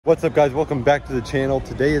What's up, guys? Welcome back to the channel.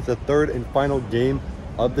 Today is the third and final game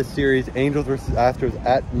of the series, Angels versus Astros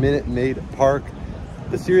at Minute Maid Park.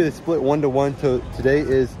 The series is split 1-1, so today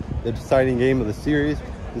is the deciding game of the series,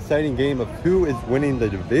 deciding game of who is winning the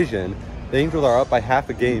division. The Angels are up by half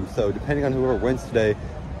a game, so depending on whoever wins today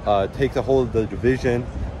takes a hold of the division.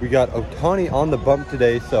 We got Ohtani on the bump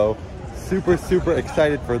today, so super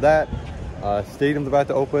excited for that. Stadium's about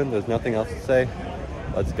to open. There's nothing else to say.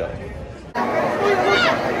 Let's go.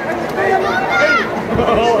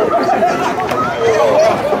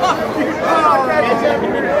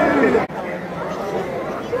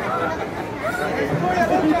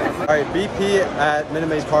 Alright, BP at Minute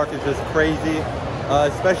Maid Park is just crazy,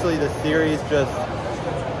 especially the series. Just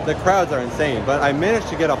the crowds are insane, but I managed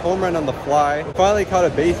to get a home run on the fly. Finally caught a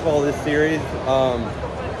baseball this series.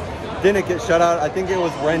 Didn't get shut out. I think it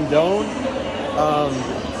was Rendon,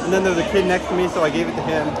 and then there was a kid next to me, so I gave it to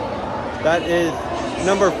him. That is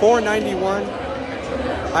number 491.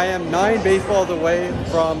 I am 9 baseballs away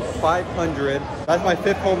from 500. That's my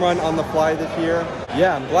 5th home run on the fly this year.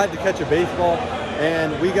 Yeah, I'm glad to catch a baseball.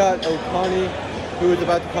 And we got Ohtani, who is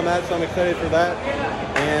about to come out, so I'm excited for that.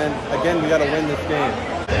 And again, we got to win this game.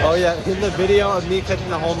 Oh yeah, in the video of me catching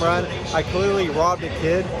the home run, I clearly robbed a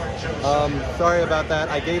kid. Sorry about that.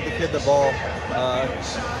 I gave the kid the ball.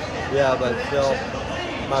 Yeah, but still,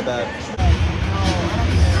 my bad.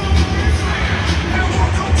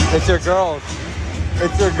 It's your girls.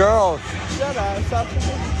 It's your girls. Shut up. Stop.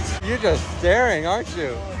 You're just staring, aren't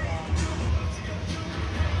you?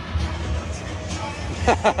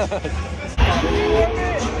 Fuck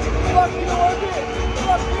you.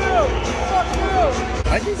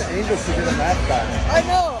 I think the Angels should get a mascot. I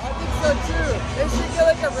know. I think so too. They should get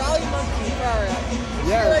like a rally monkey for us.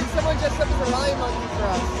 Yeah. Like someone dressed up as a rally monkey for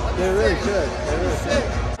us. They really should. They really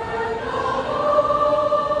should.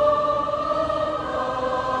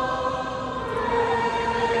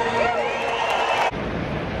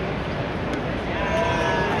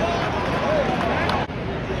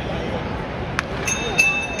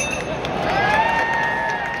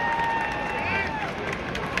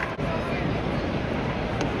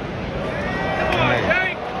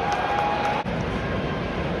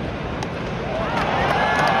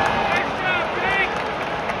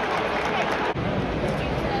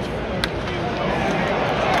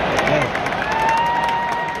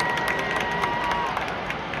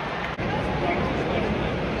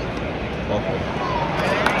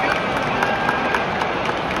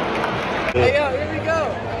 Hey, yo, here we go.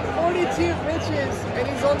 42 pitches, and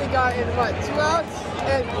he's only gotten, what, 2 outs?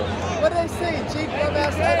 And what did I say? Jake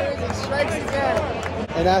Dumbass enters and strikes again.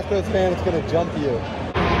 An Astros fan is going to jump you.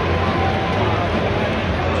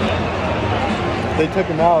 They took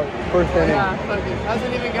him out first inning. Yeah, fuck it.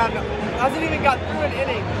 Hasn't even got through an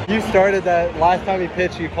inning. You started that last time he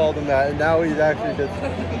pitched, you called him that, and now he's actually just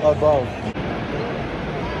above.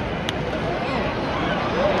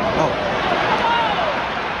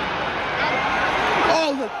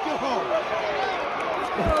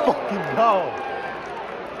 Fucking go!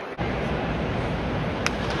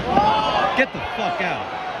 Get the fuck out!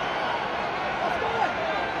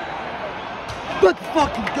 Let's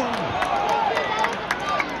fucking go!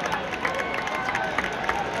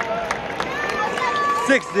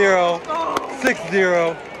 (6-0).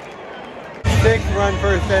 6-0. 6-run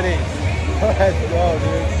first inning. Let's go,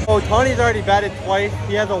 dude. Ohtani's already batted twice.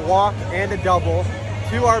 He has a walk and a double,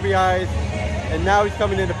 2 RBIs, and now he's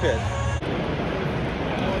coming in to pitch.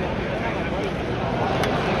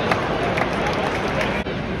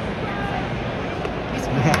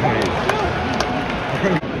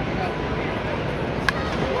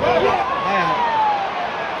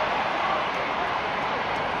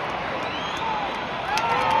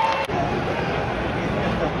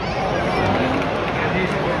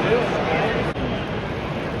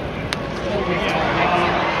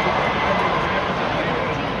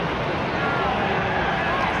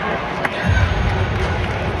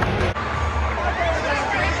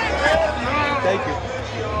 Thank you.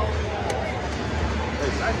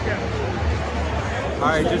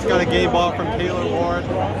 Alright, just got a game ball from Taylor Ward.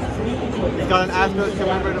 He's got an Astros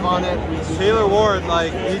commemorative on it. Taylor Ward,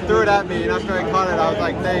 like, he threw it at me, and after I caught it, I was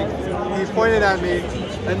like, thanks. He pointed at me,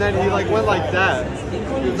 and then he like went like that.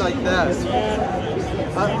 He was like that.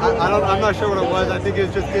 I'm not sure what it was. I think it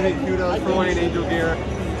was just giving kudos for wearing Angel gear.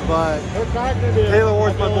 But Taylor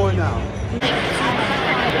Ward's my boy now.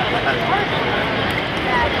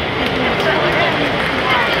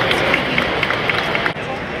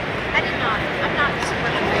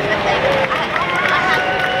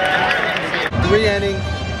 Three innings,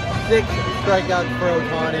 6 strikeouts for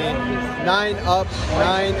Ohtani, 9 up,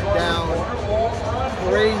 9 down.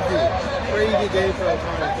 crazy game for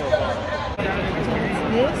Ohtani so far.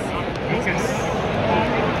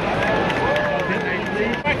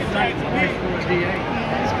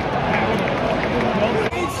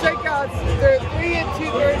 Eight strikeouts. They're 3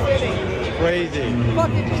 2/3 innings. Crazy.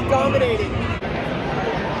 Fucking just dominating.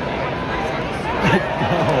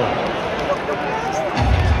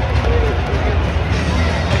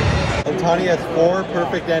 Ohtani has 4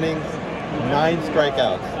 perfect innings, 9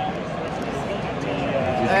 strikeouts.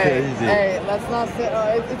 Hey, let's not say.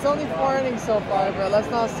 It's only 4 innings so far, bro. Let's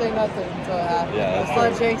not say nothing until it happens. Yeah, let's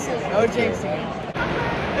not jinx it. No jinxing it.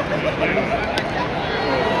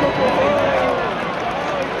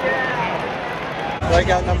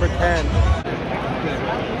 Strikeout number 10.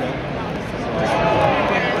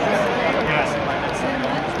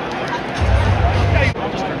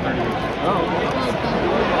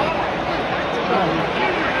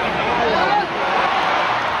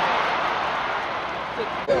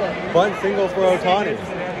 Bunt single for Ohtani.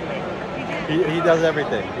 He does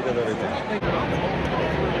everything. He does everything.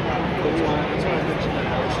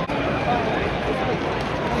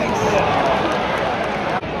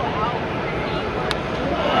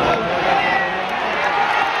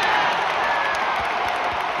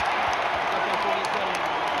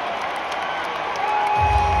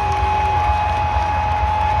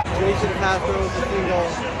 Jason Castro's a single.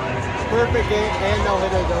 Perfect game and no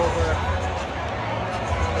hitters over.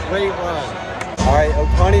 Great run. All right,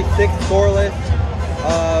 Ohtani 6 scoreless,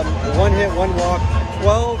 1 hit, 1 walk,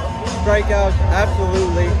 12 strikeouts,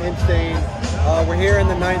 absolutely insane. We're here in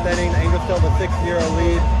the 9th inning. The Angels still have a 6-0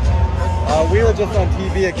 lead. We were just on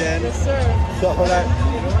TV again. Yes, sir. So that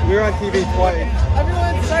we were on TV twice.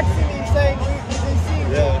 Everyone's texting me saying they see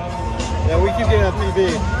you. Yeah, we keep getting on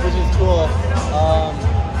TV, which is cool.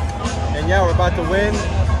 And yeah, we're about to win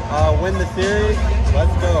the series.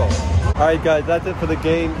 Let's go. All right, guys, that's it for the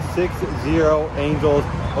game. 6-0 Angels.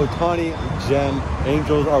 Ohtani gem.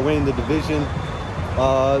 Angels are winning the division.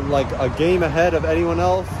 Like a game ahead of anyone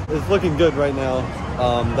else. It's looking good right now.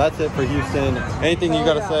 That's it for Houston. Anything you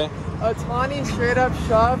gotta say? Ohtani straight up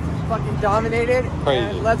shoved, fucking dominated. Crazy.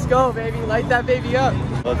 And let's go, baby. Light that baby up.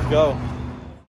 Let's go.